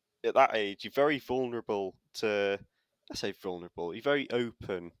at that age, you're very vulnerable to. I say vulnerable. You're very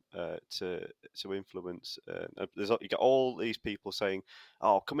open to influence. You get all these people saying,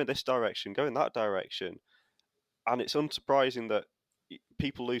 "Oh, come in this direction, go in that direction," and it's unsurprising that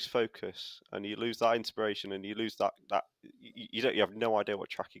people lose focus and you lose that inspiration and you lose that you have no idea what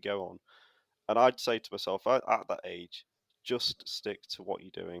track you go on. And I'd say to myself at that age, just stick to what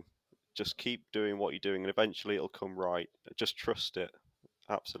you're doing, just keep doing what you're doing, and eventually it'll come right. Just trust it.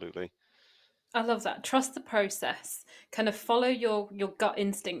 Absolutely. I love that. Trust the process. Kind of follow your gut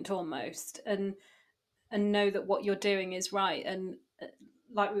instinct almost, and know that what you're doing is right. And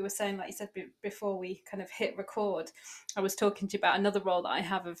like we were saying, like you said before we kind of hit record, I was talking to you about another role that I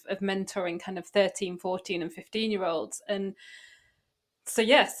have of mentoring kind of 13, 14, and 15-year-olds. And so,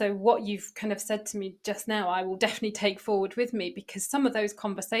 yeah, so what you've kind of said to me just now, I will definitely take forward with me, because some of those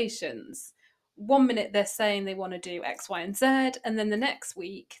conversations, one minute they're saying they want to do X, Y, and Z, and then the next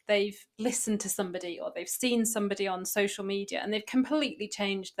week they've listened to somebody or they've seen somebody on social media and they've completely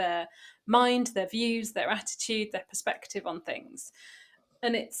changed their mind, their views, their attitude, their perspective on things.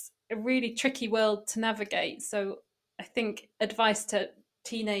 And it's a really tricky world to navigate. So I think advice to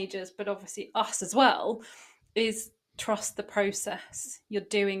teenagers, but obviously us as well, is trust the process. You're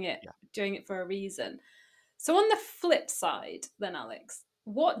Yeah. doing it for a reason. So on the flip side, then Alex,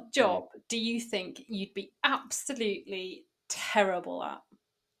 what Mm. job do you think you'd be absolutely terrible at?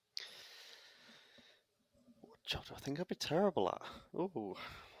 What job do I think I'd be terrible at? Oh,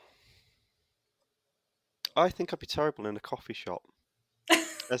 I think I'd be terrible in a coffee shop.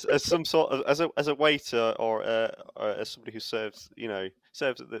 As some sort of as a waiter or as somebody who serves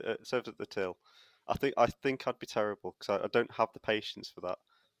serves at the till. I think I'd be terrible because I don't have the patience for that.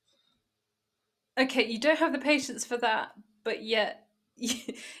 Okay, you don't have the patience for that, but yet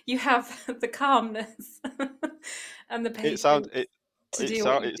you have the calmness and the It sounds patience it to do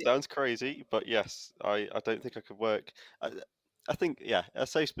what you it do. sounds crazy, but yes, I don't think I could work. I, I think yeah, I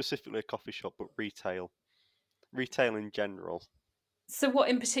say specifically a coffee shop, but retail in general. So, what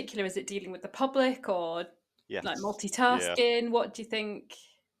in particular is it dealing with the public or like Yes, yeah. multitasking? What do you think?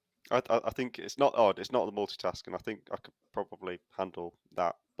 I think it's not odd. It's not the multitasking. I think I could probably handle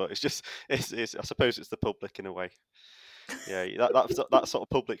that, but it's just it's I suppose it's the public in a way. Yeah, that sort of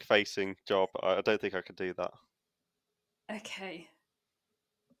public facing job. I don't think I could do that. Okay,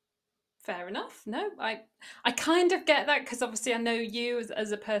 fair enough. No, I kind of get that because obviously I know you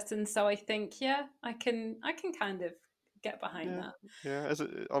as a person, so I think yeah, I can kind of get behind Yeah, that.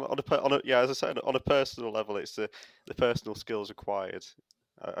 yeah. On a yeah, as I said, on a personal level, it's the personal skills required.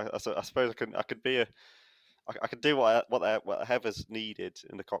 I suppose I could be I could do whatever's needed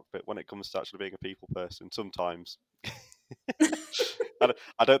in the cockpit when it comes to actually being a people person. Sometimes,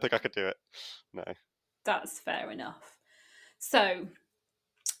 I don't think I could do it. No. That's fair enough. So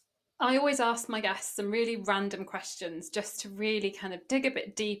I always ask my guests some really random questions just to really kind of dig a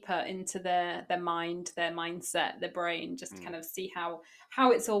bit deeper into their mind, their mindset, their brain, just to Mm. kind of see how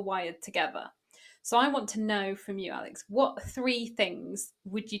it's all wired together. So I want to know from you, Alex, what three things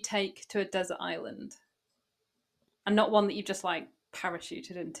would you take to a desert island? And not one that you just like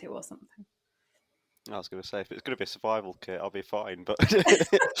parachuted into or something. I was going to say if it's going to be a survival kit, I'll be fine, but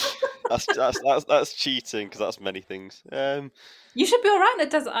that's cheating because that's many things. You should be all right on a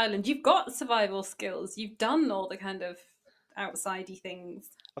desert island. You've got survival skills. You've done all the kind of outsidey things.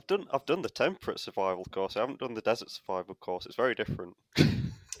 I've done the temperate survival course. I haven't done the desert survival course. It's very different.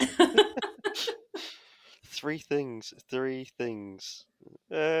 Three things. Three things.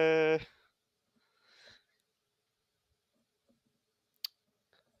 A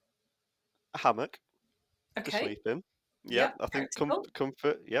hammock to Okay. sleep in. Yeah, Yep. I think Practical.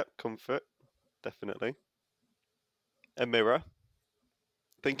 comfort. Yep, comfort. Definitely. A mirror.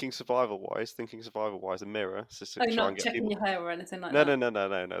 Thinking survival wise, a mirror to Oh, try and not get checking people. your hair or anything like No, that. no, no, no,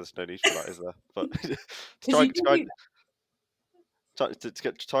 no, no. There's no need for that, is there? But to Because you can do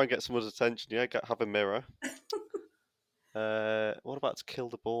try and get someone's attention, yeah, have a mirror. What about to kill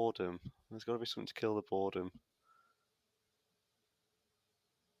the boredom? There's got to be something to kill the boredom.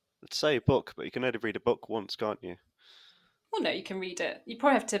 Let's say a book, but you can only read a book once, can't you? well, no, you can read it. You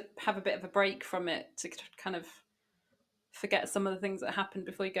probably have to have a bit of a break from it to kind of forget some of the things that happened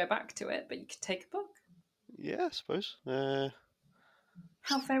before you go back to it, but you could take a book. Yeah, I suppose.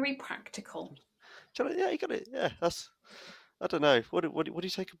 How very practical. Yeah, you got it. Yeah, that's. I don't know. What do you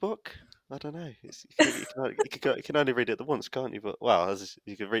take a book? I don't know. You can only read it the once, can't you? But well,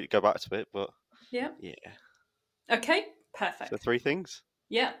 you can read it, go back to it. But Yeah. yeah. Okay. So Perfect. three things.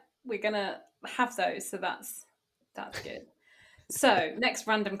 Yeah, we're gonna have those, so that's good. So, next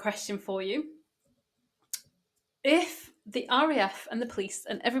random question for you. If the RAF and the police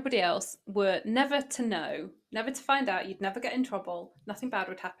and everybody else were never to know, never to find out, you'd never get in trouble, nothing bad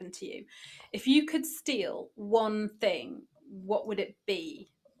would happen to you. If you could steal one thing, what would it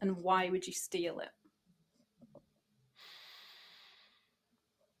be and why would you steal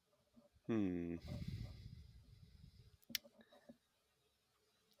Hmm.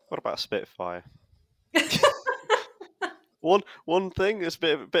 What about Spitfire? it? One thing. It's a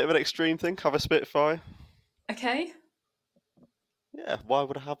bit of an extreme thing. Have a Spitfire. Okay. Yeah. Why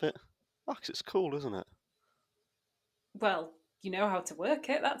would I have it? Oh, 'cause it's cool, isn't it? Well, you know how to work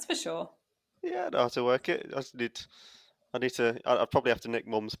it, that's for sure. Yeah, I know how to work it. I need to. I'd probably have to nick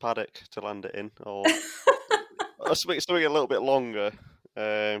Mum's paddock to land it in, or something a little bit longer,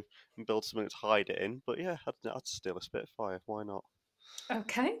 and build something to hide it in. But yeah, I'd steal a Spitfire. Why not?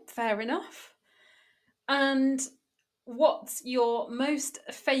 Okay, fair enough. And what's your most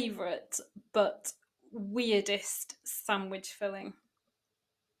favourite but weirdest sandwich filling?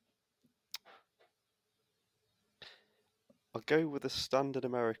 I'll go with a standard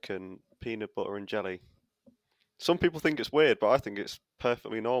American peanut butter and jelly. Some people think it's weird, but I think it's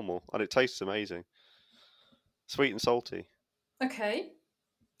perfectly normal, and it tastes amazing. Sweet and salty. Okay.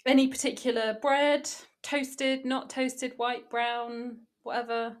 Any particular bread? Toasted, not toasted, white, brown,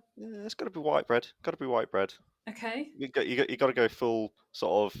 whatever? Yeah, it's got to be white bread. Got to be white bread. Okay. You got to go full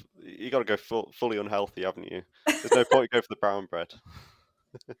sort of. You got to go fully unhealthy, haven't you? There's no point go for the brown bread.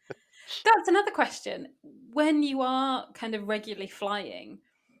 That's another question. When you are kind of regularly flying,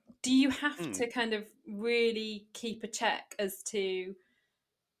 do you have Hmm. to kind of really keep a check as to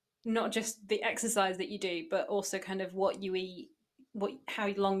not just the exercise that you do, but also kind of what you eat, what how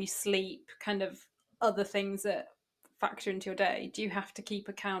long you sleep, kind of other things that factor into your day? Do you have to keep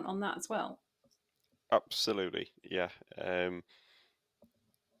account on that as well? Absolutely, yeah.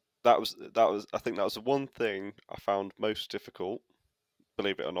 That was. I think that was the one thing I found most difficult.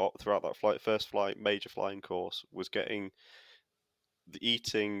 Believe it or not, throughout that first flight, major flying course, was getting the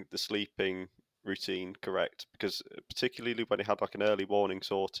eating, the sleeping routine correct. Because particularly when it had like an early morning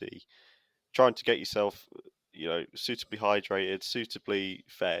sortie, trying to get yourself, suitably hydrated, suitably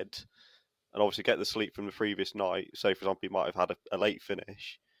fed, and obviously get the sleep from the previous night. So, for example, you might have had a late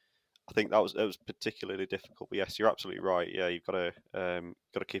finish. I think that was particularly difficult. But yes, you're absolutely right. Yeah, you've got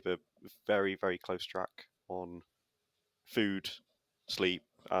to keep a very very close track on food, sleep,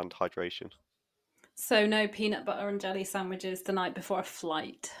 and hydration. So no peanut butter and jelly sandwiches the night before a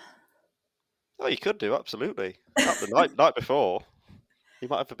flight. Oh, you could do absolutely. Up the night before, you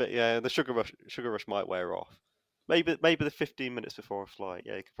might have a bit. Yeah, the sugar rush might wear off. Maybe the 15 minutes before a flight.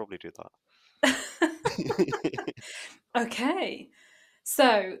 Yeah, you could probably do that. Okay.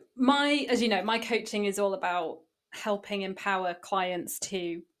 So, as you know, my coaching is all about helping empower clients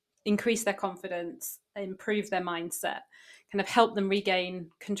to increase their confidence, improve their mindset, kind of help them regain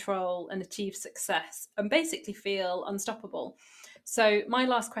control and achieve success and basically feel unstoppable. So, my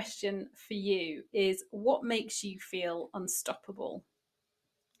last question for you is what makes you feel unstoppable?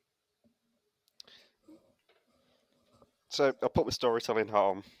 So I'll put my storytelling hat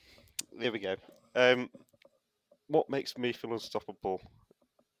on. Here we go. Um, what makes me feel unstoppable?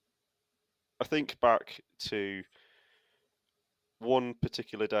 I think back to one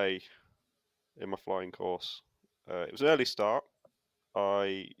particular day in my flying course. It was an early start.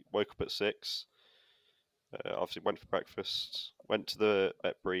 I woke up at 6. Obviously, went for breakfast. Went to the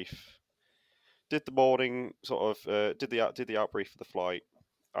vet brief. Did the morning did the out brief for the flight,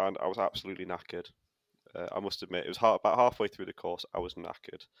 and I was absolutely knackered. I must admit, it was about halfway through the course. I was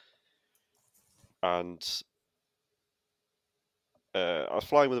knackered, and I was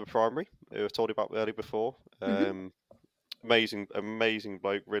flying with a primary who I told you about earlier before. Amazing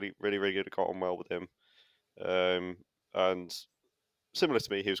bloke. Really good. I got on well with him. And similar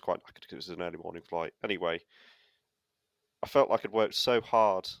to me, he was quite knackered because it was an early morning flight. Anyway, I felt like I'd worked so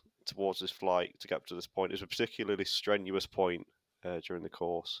hard towards this flight to get up to this point. It was a particularly strenuous point during the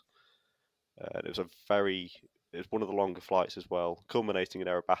course. It was one of the longer flights as well, culminating in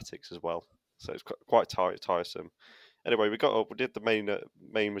aerobatics as well. So it's quite tiresome. Anyway, we got up. We did the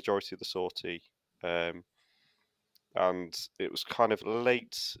main majority of the sortie, and it was kind of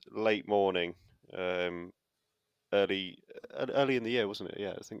late morning, early in the year, wasn't it?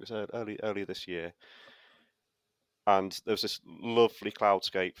 Yeah, I think it was early this year. And there was this lovely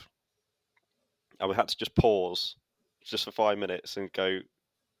cloudscape, and we had to just pause just for 5 minutes and go,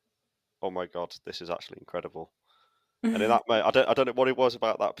 "Oh my God, this is actually incredible." And in that moment, I don't know what it was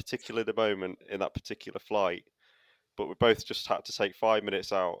about that particular moment in that particular flight, but we both just had to take 5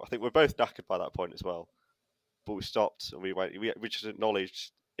 minutes out. I think we're both knackered by that point as well, but we stopped and we just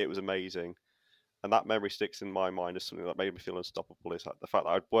acknowledged it was amazing. And that memory sticks in my mind as something that made me feel unstoppable. Is like the fact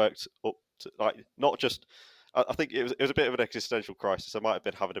that I'd worked up to, like, not just. I think it was a bit of an existential crisis. I might have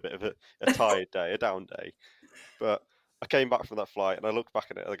been having a bit of a tired day, a down day, but I came back from that flight and I looked back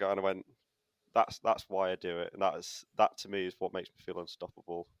at it and I went, "That's why I do it," and that to me is what makes me feel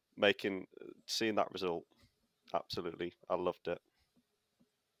unstoppable. Seeing that result, absolutely, I loved it.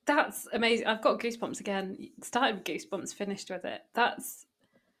 That's amazing. I've got goosebumps again. Started with goosebumps, finished with it. That's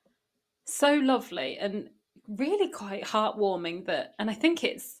so lovely and really quite heartwarming. And I think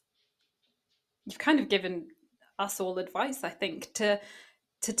you've kind of given us all advice, I think, to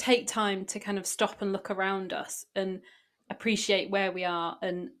take time to kind of stop and look around us and appreciate where we are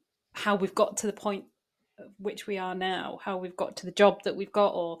and how we've got to the point of which we are now, how we've got to the job that we've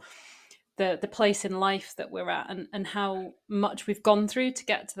got, or the place in life that we're at, and how much we've gone through to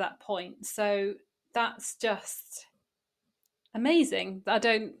get to that point. So that's just amazing. I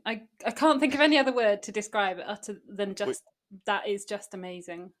can't think of any other word to describe it other than just that is just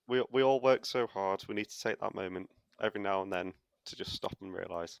amazing. We all work so hard. We need to take that moment every now and then to just stop and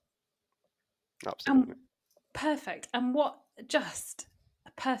realise. Absolutely. Perfect. And what just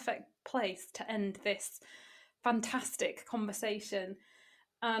a perfect place to end this fantastic conversation.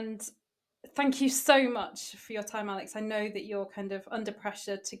 And thank you so much for your time, Alex. I know that you're kind of under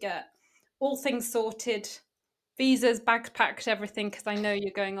pressure to get all things sorted, visas, bags packed, everything, because I know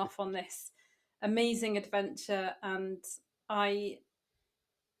you're going off on this amazing adventure. And I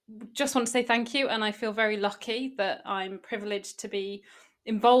just want to say thank you. And I feel very lucky that I'm privileged to be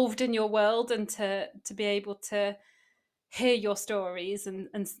involved in your world and to be able to hear your stories and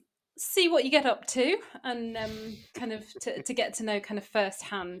see what you get up to, and kind of to get to know kind of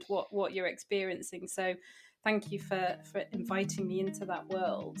firsthand what you're experiencing. So thank you for inviting me into that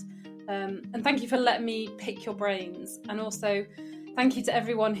world, and thank you for letting me pick your brains. And also thank you to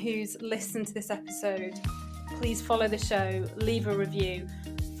everyone who's listened to this episode. Please follow the show, leave a review,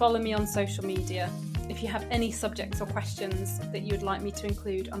 follow me on social media. If you have any subjects or questions that you would like me to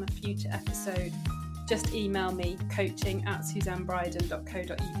include on a future episode, just email me,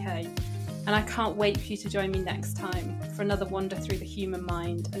 coaching@suzannebryden.co.uk. And I can't wait for you to join me next time for another wander through the human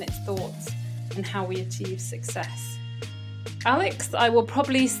mind and its thoughts and how we achieve success. Alex, I will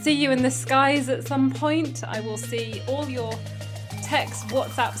probably see you in the skies at some point. I will see all your texts,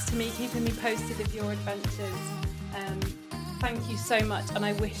 WhatsApps to me, keeping me posted of your adventures. Thank you so much, and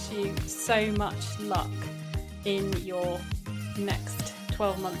I wish you so much luck in your next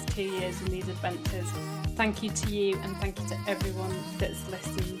 12 months, 2 years in these adventures. Thank you to you, and thank you to everyone that's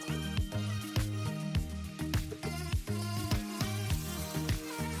listened.